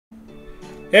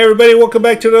Hey everybody, welcome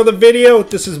back to another video.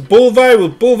 This is Bulvi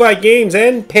with Bulvi Games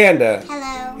and Panda.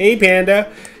 Hello. Hey Panda.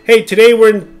 Hey, today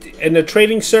we're in the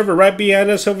trading server right behind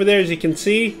us over there. As you can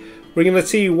see, we're going to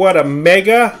see what a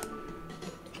mega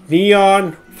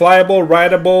neon flyable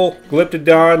rideable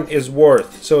Glyptodon is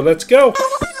worth. So let's go.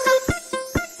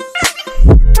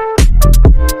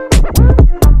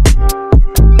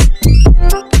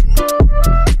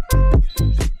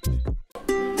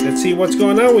 Let's see what's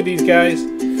going on with these guys.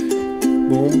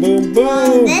 Boom, boom,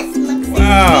 boom. This looks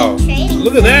wow.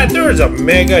 Look at that. There is a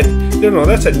mega. No,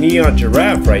 that's a neon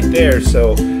giraffe right there.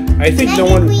 So I think no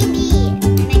one.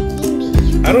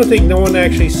 I don't think no one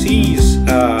actually sees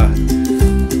our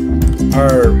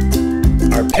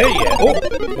pet yet. Oh,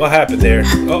 what happened there?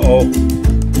 Uh-oh.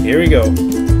 Here we go.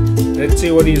 Let's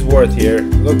see what he's worth here.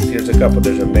 Look, here's a couple.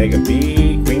 There's a mega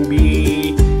bee, queen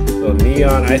bee, little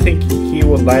neon. I think he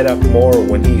will light up more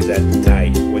when he's at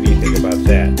night. What do you think about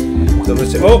that? So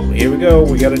let's see. Oh, here we go.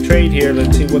 We got a trade here.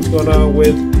 Let's see what's going on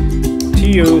with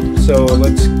TU. So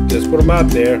let's just put them out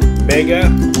there. Mega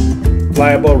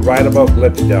flyable rideable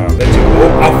Glyptodon. Let's see. Oh,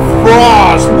 a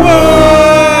frost.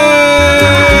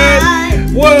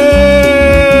 What? What?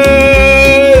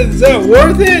 Is that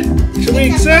worth it? Should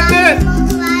we accept that?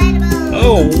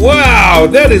 Oh wow,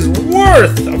 that is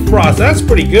worth a frost. That's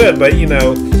pretty good, but you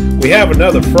know, we have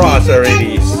another frost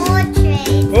already.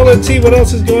 Well, let's see what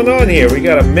else is going on here. We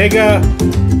got a mega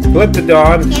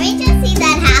Glyptodon. Can we just see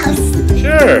that house?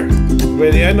 Sure.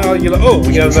 I know you. Oh,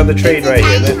 we got another trade right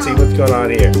here. Let's see what's going on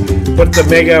here. What's the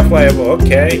mega flyable?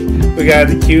 Okay, we got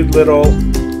a cute little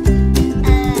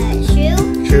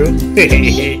shoe.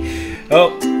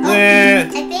 Oh,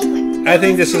 I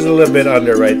think this is a little bit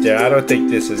under right there. I don't think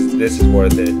this is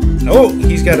worth it. Oh,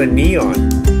 he's got a neon.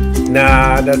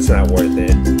 Nah, that's not worth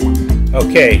it.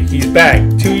 Okay, he's back.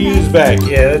 2 years back.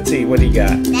 Yeah, let's see what he got.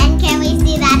 Then can we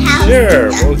see that house?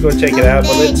 Sure, we'll go check it out.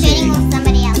 But let's see.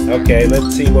 Okay,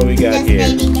 let's see what we got here.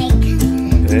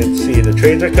 Let's see. The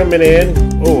trades are coming in.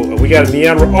 Oh, we got a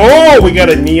neon. Oh, we got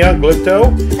a neon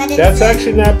Glypto. That's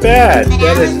actually not bad.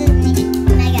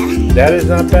 That is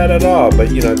not bad at all. But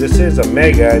you know, this is a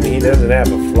mega, and he doesn't have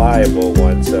a flyable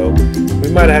one, so we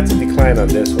might have to decline on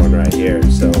this one right here.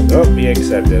 So, oh, we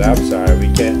accepted. I'm sorry, we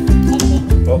can't.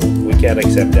 Oh, we can't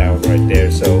accept that one right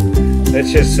there. So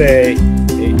let's just say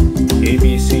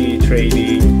ABC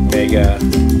Trading Mega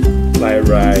Fly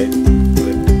Ride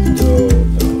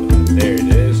Glyptodon. There it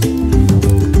is.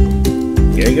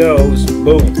 Here he goes.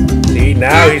 Boom. See,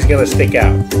 now he's gonna stick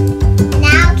out.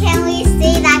 Now can we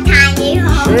see that tiny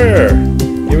home? Sure.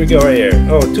 Here we go right here.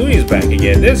 Oh, Tui's back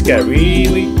again. This guy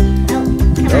really. Come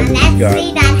on, let's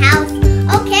see that house.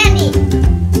 Oh, candy.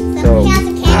 So,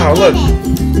 wow, look.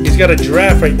 He's got a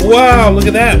giraffe right. Wow, look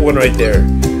at that one right there.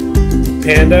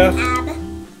 Panda.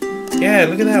 Yeah,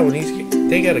 look at that one.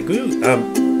 They got a goose. A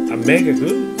mega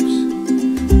goose.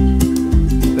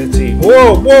 Let's see.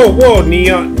 Whoa, whoa, whoa.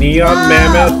 Neon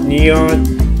mammoth, neon.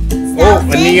 Oh,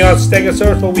 a neon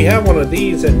stegosaurus. Well, we have one of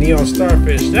these, a neon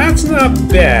starfish. That's not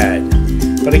bad.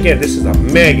 But again, this is a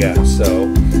mega. So,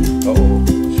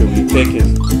 should we take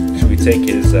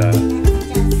his?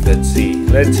 Let's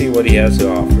see what he has to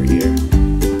offer here.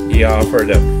 He offered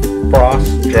a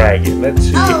frost dragon. Let's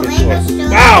see if it's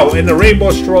one. Wow, and the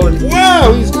rainbow stroller.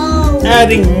 Wow, he's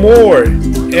adding more.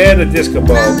 And a disco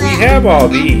ball. We have all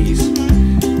these.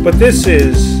 But this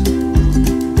is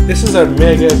a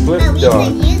mega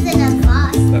Glyptodon.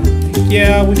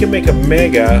 Yeah, we can make a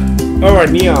mega or a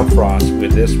neon frost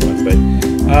with this one, but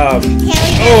oh,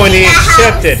 and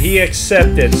he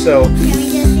accepted. So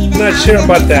I'm not sure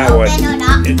about that one.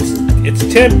 It's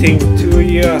tempting to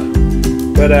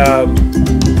but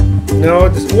no.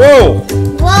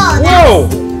 Whoa!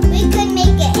 We could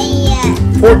make it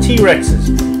a 4 T-Rexes.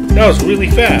 That was really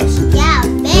fast. Yeah,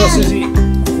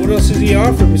 What else is he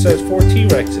offering besides 4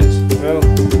 T-Rexes? Well,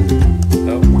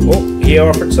 oh, he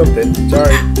offered something.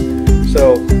 Sorry.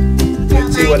 So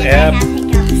let's see what app.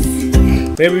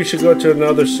 Maybe we should go to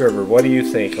another server. What do you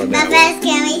think on that? But first,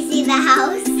 can we see the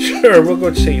house? Sure, we'll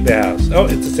go see the house. Oh,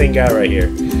 it's the same guy right here.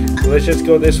 So let's just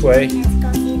go this way. Let's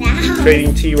go see the house.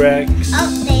 Trading T-Rex. Oh,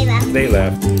 they left. They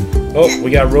left. Oh, we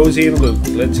got Rosie and Luke.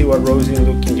 Let's see what Rosie and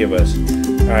Luke can give us.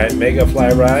 All right, Mega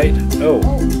Fly Ride. Oh,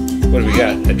 what do we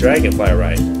got? A Dragonfly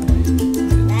Ride.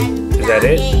 Is that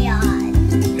it?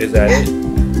 Is that it?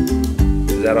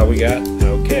 Is that all we got?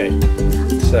 Okay.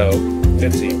 So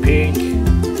let's see. Pink.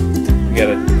 We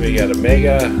got a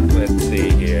mega. Let's see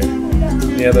here.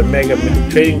 The other mega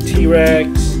trading T-Rex.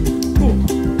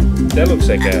 That looks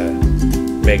like a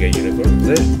mega unicorn.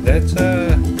 That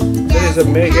is a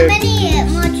mega. How many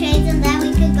more trades and then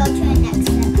we could go to our next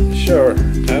step? Sure.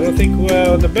 I don't think,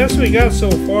 well, the best we got so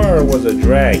far was a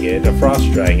dragon, a frost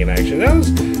dragon actually. That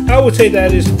was, I would say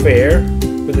that is fair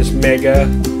for this Mega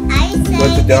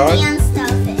Glyptodon. Neon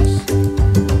starfish.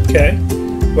 Okay,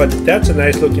 but that's a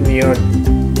nice looking neon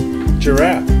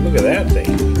giraffe. Look at that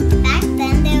thing. Back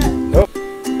then they were... Oh,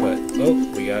 what? Oh,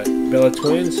 we got Bella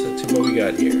twins. Let's see what we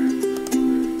got here.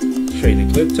 Straight to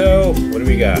Glypto. What do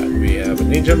we got? We have a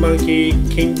ninja monkey,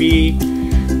 king bee, a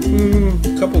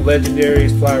couple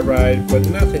legendaries, fly ride, but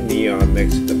nothing neon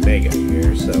next to the Mega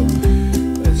here. So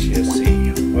let's just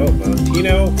see. Oh,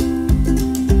 Valentino.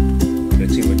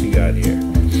 Let's see what you got here.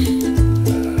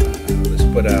 Let's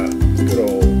put a good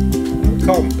old, we'll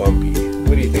call him Bumpy.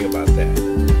 What do you think about that?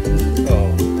 Oh,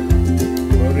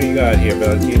 what do you got here,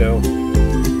 Valentino?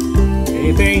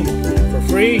 Anything for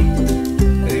free? I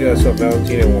think that's what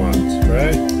Valentino wants,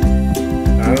 right? I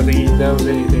don't think he knows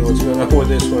anything what's going on with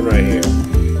this one right here.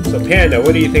 So Panda,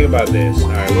 what do you think about this?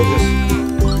 Alright, we'll just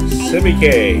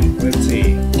Sibike. Let's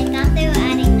see. I thought they were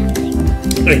adding nothing.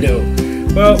 I know.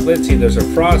 Well, let's see, there's a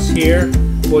frost here.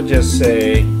 We'll just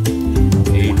say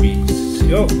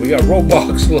ABC. Oh, we got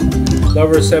Roblox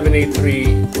Lover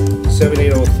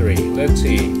 7803. Let's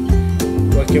see.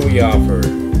 What can we offer?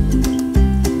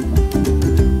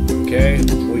 Okay,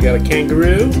 we got a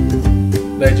kangaroo,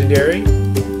 legendary,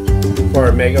 for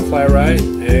a mega fly ride,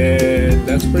 and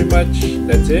that's pretty much,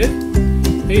 that's it.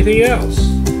 Anything else?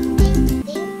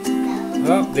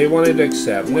 Oh, they wanted to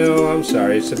accept. No, I'm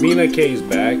sorry. Sabina K's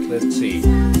back. Let's see.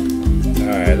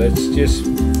 Alright, let's just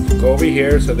go over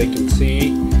here so they can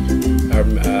see our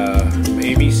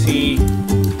ABC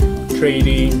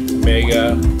Trading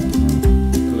Mega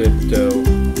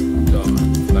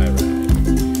Glyptodon fly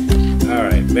ride.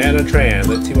 Alright, Vanna Tran.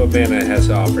 Let's see what Vanna has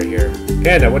to offer here.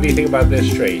 Panda, what do you think about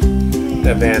this trade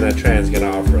that Vanna Tran's going to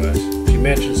offer us? She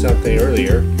mentioned something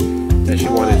earlier that she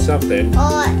wanted something.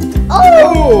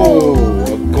 Oh!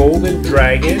 A golden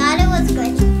dragon. I thought it was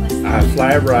glitching for some reason.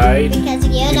 Fly ride. Because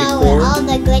you know with all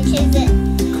the glitches.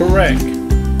 Correct.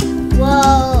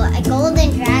 Whoa, a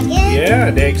golden dragon?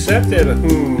 Yeah, they accepted.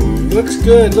 Looks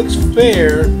good. Looks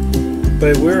fair.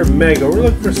 But we're Mega. We're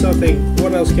looking for something.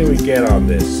 What else can we get on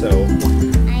this? So,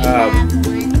 I have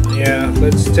one. Yeah,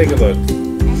 let's take a look. I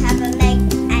have a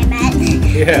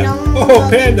Yeah. Oh,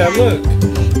 Panda, look.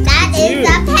 That is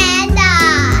a panda.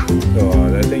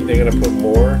 Oh, I think they're gonna put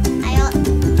more.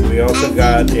 We also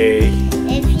got a.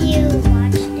 If you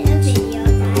watched the video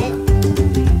that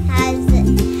has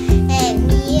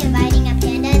me riding a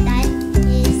panda, that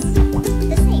is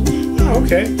the same. Oh,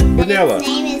 okay. Vanilla. His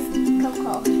name is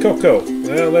Coco. Coco.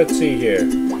 Well, let's see here.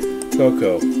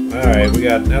 Coco. All right, we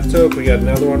got Nutsoap. We got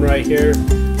another one right here.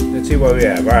 Let's see what we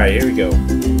have. All right, here we go.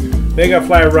 Mega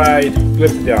Fly Ride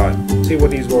Glyptodon. Let's see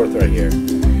what he's worth right here.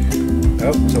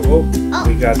 Oh, so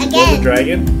we got the Golden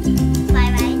Dragon. Fly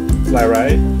Ride. Fly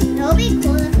Ride. It would be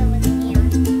cool if it was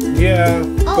neon. Yeah.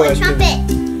 Oh, a trumpet.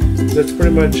 That's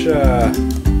pretty much.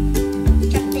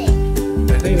 Trumpet.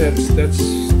 I think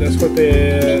that's what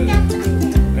they. I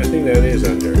think that is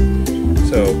under.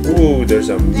 So, ooh, there's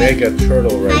a Mega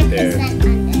Turtle right there. 5%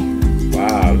 under.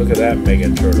 Wow, look at that Mega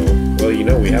Turtle. Well, you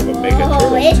know we have a Mega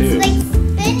Turtle it's too. Like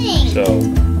spinning. So,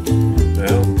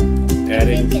 well,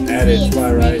 added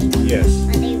fly ride, yes.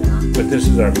 But this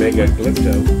is our Mega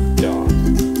Glyptodon.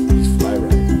 He's fly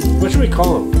ride. What should we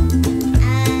call him?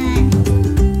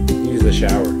 He's the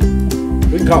shower.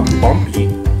 We can call him Bumpy.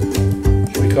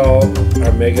 Should we call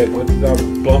our Mega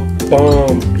Glyptodon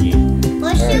Bumpy?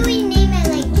 Or should we name it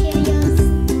like Cheerios?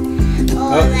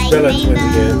 Or like Bella Rainbow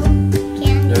Twins again.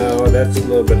 Candy? No, that's a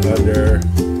little bit under.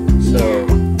 So,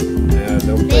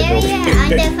 don't play. Very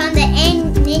under from the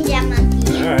ninja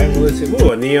monkey. Alright, well let's see.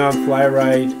 Ooh, a neon fly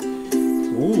ride.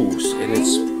 Ooh, and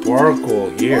it's sparkle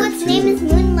here its too. name is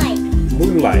Moonlight.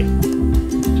 Moonlight.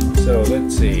 So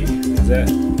let's see. Is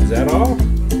that all?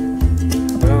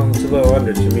 Well, it's a little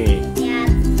under to me. Yeah.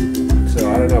 So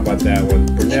I don't know about that one.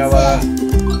 Brunella.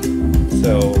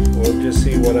 So we'll just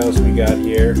see what else we got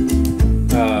here.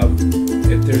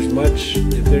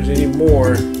 If there's any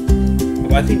more,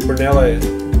 well, I think Brunella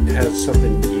has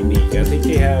something unique. I think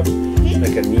they have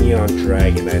like a neon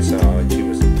dragon I saw, and she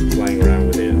was flying around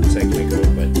with it a second ago.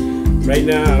 But right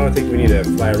now, I don't think we need a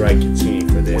fly ride Cassini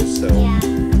for this. So, all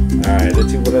right,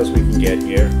 let's see what else we can get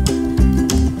here.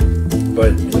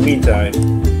 But in the meantime,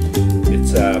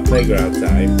 it's playground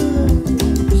time.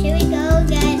 Should we go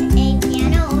get a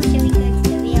piano, or should we go to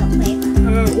the real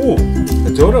playground? Ooh, a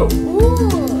dodo.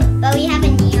 Ooh, but we have a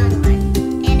neon one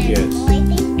and a normal, I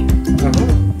think.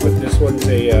 But this one's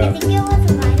a. I think it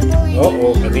was a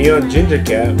rideable. A neon ginger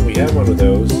cat. We have one of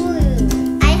those.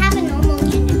 Ooh, I have a normal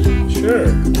ginger cat. Sure.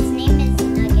 Its name is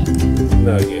Nugget.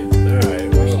 Nugget. All right.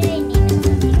 Well,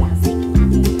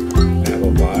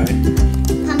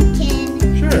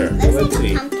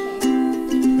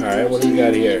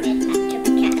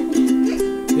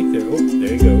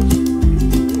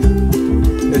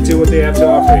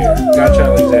 Gotcha,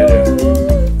 Alexander.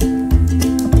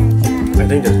 I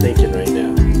think they're thinking right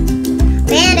now.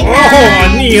 Bandicott.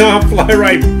 Oh, a neon fly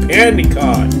right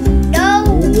bandicott. No.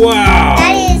 Wow.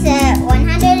 That is a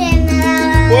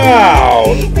 100 Wow.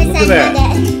 Look at that.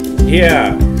 that.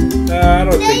 Yeah. I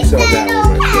don't think so. That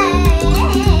one right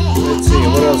there. Let's see.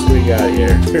 What else we got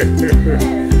here?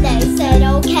 They said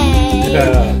okay.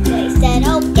 They said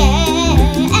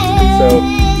okay. So,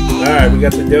 all right. We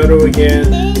got the dodo again.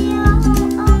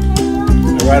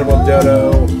 A rideable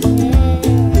dodo.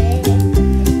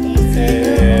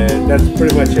 And that's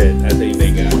pretty much it. I think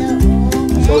they got.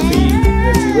 Sophie,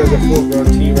 let's see, where's a full-grown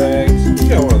T-Rex? We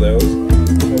got one of those.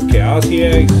 Okay, Aussie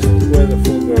eggs. Where's a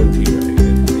full-grown T-Rex?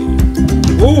 Let's see.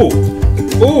 Ooh!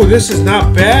 Ooh, this is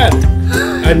not bad.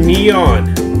 A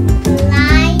neon.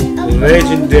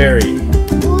 Legendary.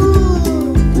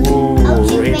 Ooh.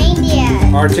 Arctic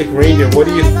reindeer. Arctic reindeer. What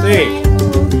do you think?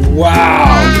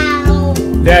 Wow.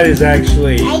 That is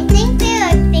actually... I think they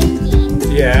are thinking.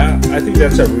 Yeah, I think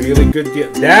that's a really good deal.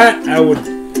 That I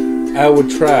would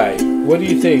try. What do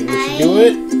you think? We should do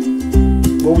it?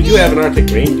 Well, we do have an Arctic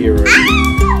reindeer already.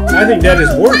 I think that is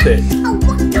worth it.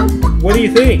 What do you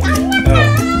think? Oh,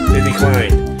 they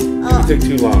declined. It took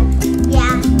too long.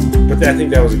 Yeah. But I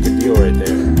think that was a good deal right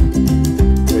there.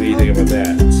 What do you think about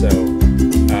that? So,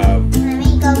 Let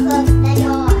me go close the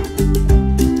door.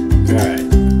 alright.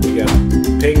 We got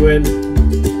penguin.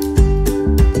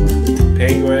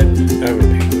 A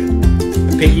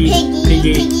piggy.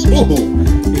 Ooh,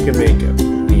 you can make a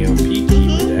neon piggy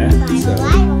with that. So,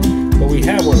 but we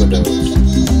have one of those.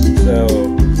 So,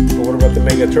 but what about the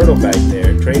mega turtle back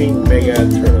there? Training mega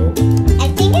turtle. I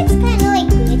think it's kind of like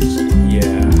glitchy.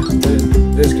 Yeah,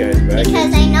 this guy's back.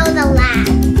 Because I know the lab.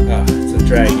 Ah, it's a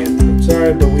dragon. I'm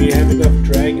sorry, but we have enough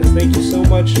dragons. Thank you so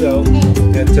much, though.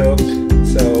 That took.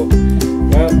 So,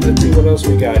 well, let's see what else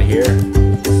we got here.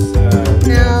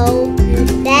 No. Yeah,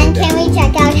 Then can we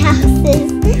check out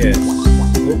houses? Yes.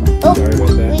 Oop, Oh, sorry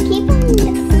about that. we keep on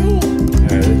declining.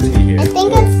 Alright, let's see here. I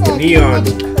think Oh, it's neon.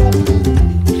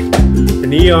 The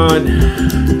neon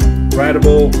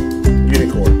rideable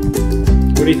unicorn.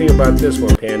 What do you think about this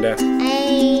one, Panda? I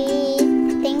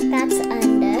think that's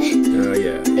under. Oh,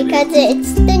 yeah. Because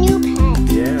it's the new pet.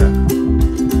 Yeah.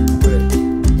 But,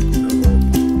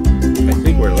 I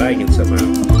think we're lagging somehow.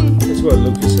 That's what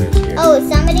Lucas says here. Oh,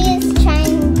 somebody is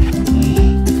trying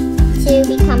to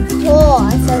become poor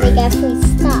so they get free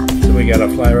stuff. So we got a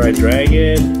fly ride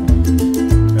dragon.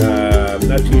 I'm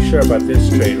not too sure about this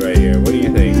trade right here. What do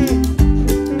you think?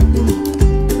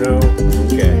 No?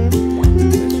 Okay.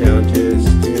 The challenges,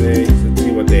 Q&As, let's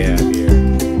see what they have here.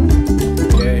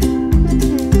 Okay.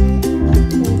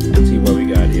 Let's see what we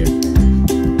got here.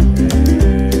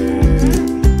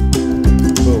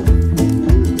 And boom.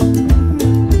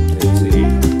 Let's see.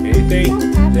 Anything?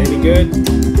 Is any good?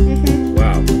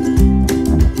 Wow.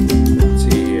 Let's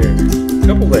see here. A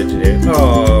couple legendaries.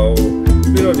 Oh,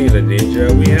 we don't need a ninja.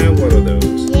 We have one of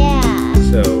those. Yeah.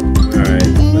 So, alright,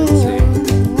 let's see.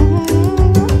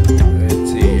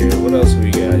 Let's see here. What else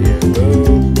we got here?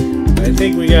 Boom. I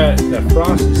think we got the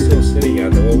frost is still sitting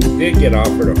out there. Well, we did get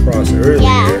offered a frost earlier.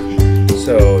 Yeah.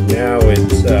 So now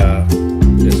it's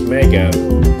this mega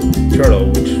turtle,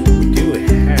 which we do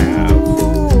have. It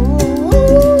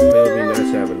would be nice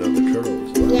to have another turtle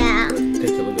as well. Yeah. But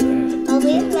take a look at that. Oh,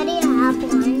 we already have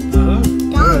one. Uh-huh.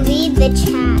 Don't read the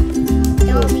chat.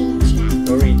 Don't read chat.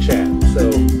 Don't read chat. So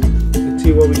let's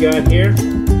see what we got here.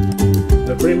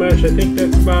 So pretty much I think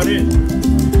that's about it.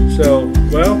 So,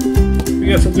 well, we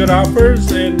got some good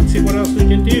offers and see what else we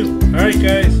can do. Alright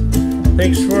guys.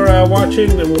 Thanks for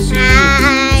watching and we'll see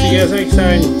you guys next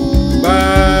time.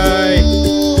 Bye.